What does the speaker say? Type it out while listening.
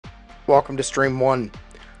Welcome to StreamOne.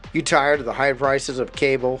 You tired of the high prices of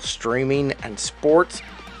cable, streaming, and sports?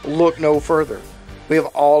 Look no further. We have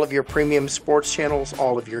all of your premium sports channels,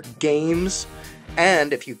 all of your games,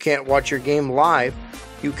 and if you can't watch your game live,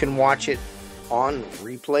 you can watch it on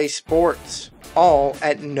Replay Sports, all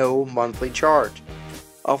at no monthly charge.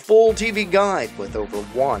 A full TV guide with over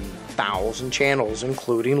 1,000 channels,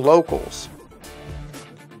 including locals.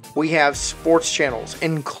 We have sports channels,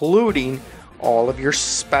 including all of your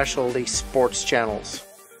specialty sports channels.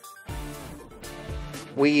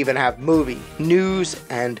 We even have movie, news,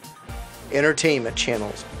 and entertainment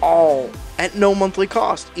channels, all at no monthly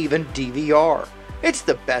cost, even DVR. It's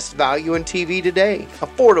the best value in TV today.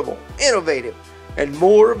 Affordable, innovative, and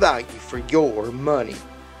more value for your money.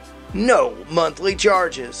 No monthly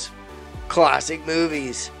charges. Classic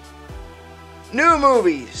movies. New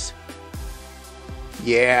movies.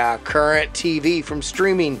 Yeah, current TV from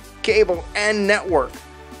streaming, cable, and network.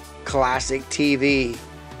 Classic TV.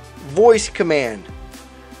 Voice command.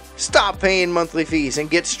 Stop paying monthly fees and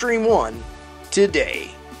get StreamOne today.